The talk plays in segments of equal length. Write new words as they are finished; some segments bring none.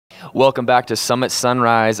Welcome back to Summit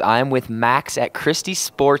Sunrise. I'm with Max at Christy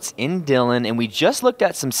Sports in Dillon, and we just looked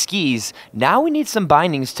at some skis. Now we need some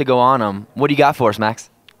bindings to go on them. What do you got for us, Max?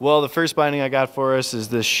 Well, the first binding I got for us is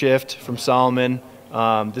this Shift from Solomon.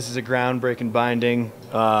 This is a groundbreaking binding.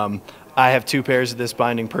 I have 2 pairs of this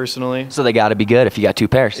binding personally. So they got to be good if you got 2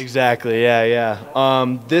 pairs. Exactly,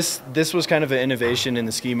 yeah. This was kind of an innovation in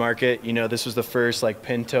the ski market. You know, this was the first like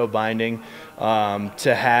pin toe binding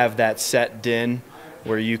to have that set din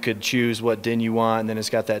where you could choose what din you want, and then it's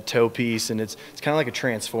got that toe piece, and it's kind of like a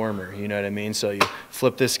transformer, you know what I mean? So you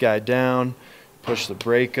flip this guy down, push the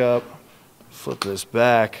brake up, flip this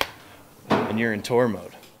back, and you're in tour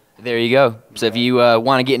mode. There you go. So if you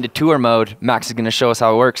want to get into tour mode, Max is going to show us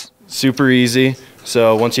how it works. Super easy.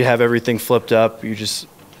 So once you have everything flipped up, you just,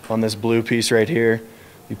 on this blue piece right here,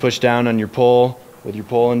 you push down on your pole with your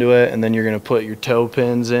pole into it, and then you're going to put your toe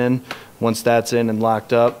pins in. Once that's in and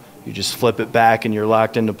locked up, you just flip it back and you're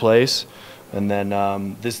locked into place. And then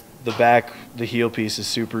the heel piece is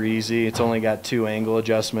super easy. It's only got 2 angle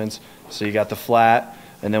adjustments. So you got the flat,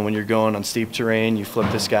 and then when you're going on steep terrain, you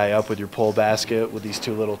flip this guy up with your pole basket with these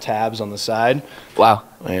 2 little tabs on the side. Wow.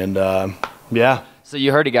 And yeah. So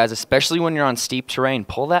you heard it, guys, especially when you're on steep terrain,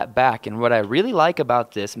 pull that back. And what I really like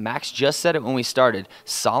about this, Max just said it when we started,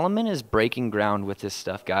 Solomon is breaking ground with this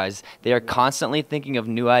stuff, guys. They are constantly thinking of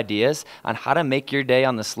new ideas on how to make your day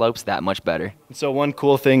on the slopes that much better. So one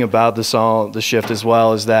cool thing about the Shift as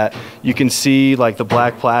well is that you can see like the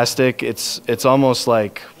black plastic, it's almost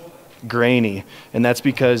like grainy, and that's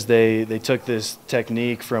because they took this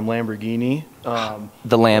technique from Lamborghini.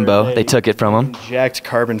 The Lambo, they took it from them. Inject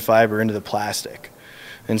carbon fiber into the plastic.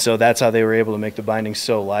 And so that's how they were able to make the binding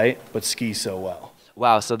so light, but ski so well.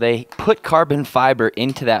 Wow, so they put carbon fiber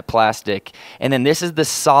into that plastic. And then this is the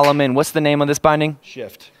Solomon, what's the name of this binding?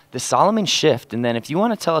 Shift. The Solomon Shift. And then if you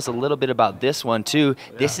want to tell us a little bit about this one too,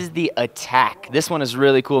 this is the Attack. This one is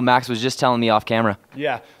really cool. Max was just telling me off camera.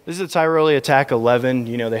 Yeah, this is a Tyrolia Attack 11.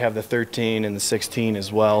 You know, they have the 13 and the 16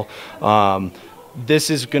 as well. This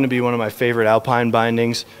is going to be one of my favorite alpine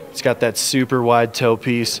bindings. It's got that super wide toe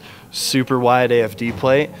piece, super wide AFD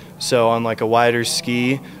plate. So on like a wider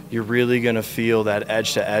ski, you're really going to feel that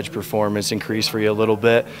edge-to-edge performance increase for you a little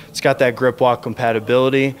bit. It's got that grip walk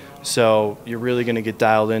compatibility, so you're really going to get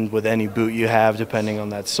dialed in with any boot you have depending on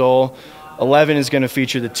that sole. 11 is going to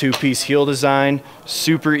feature the 2-piece heel design,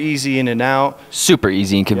 super easy in and out. Super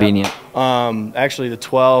easy and convenient. Yep. Actually, the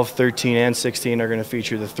 12, 13, and 16 are going to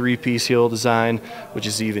feature the 3-piece heel design, which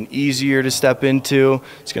is even easier to step into.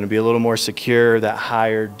 It's going to be a little more secure. That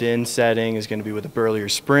higher din setting is going to be with a burlier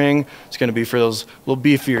spring. It's going to be for those little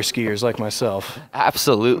beefier skiers like myself.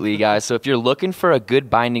 Absolutely, guys. So if you're looking for a good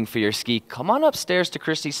binding for your ski, come on upstairs to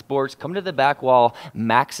Christy Sports. Come to the back wall.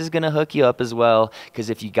 Max is going to hook you up as well, because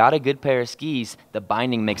if you got a good pair of skis, the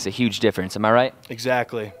binding makes a huge difference. Am I right?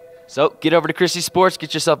 Exactly. So get over to Christy Sports,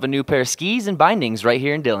 get yourself a new pair of skis and bindings right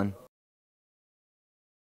here in Dillon.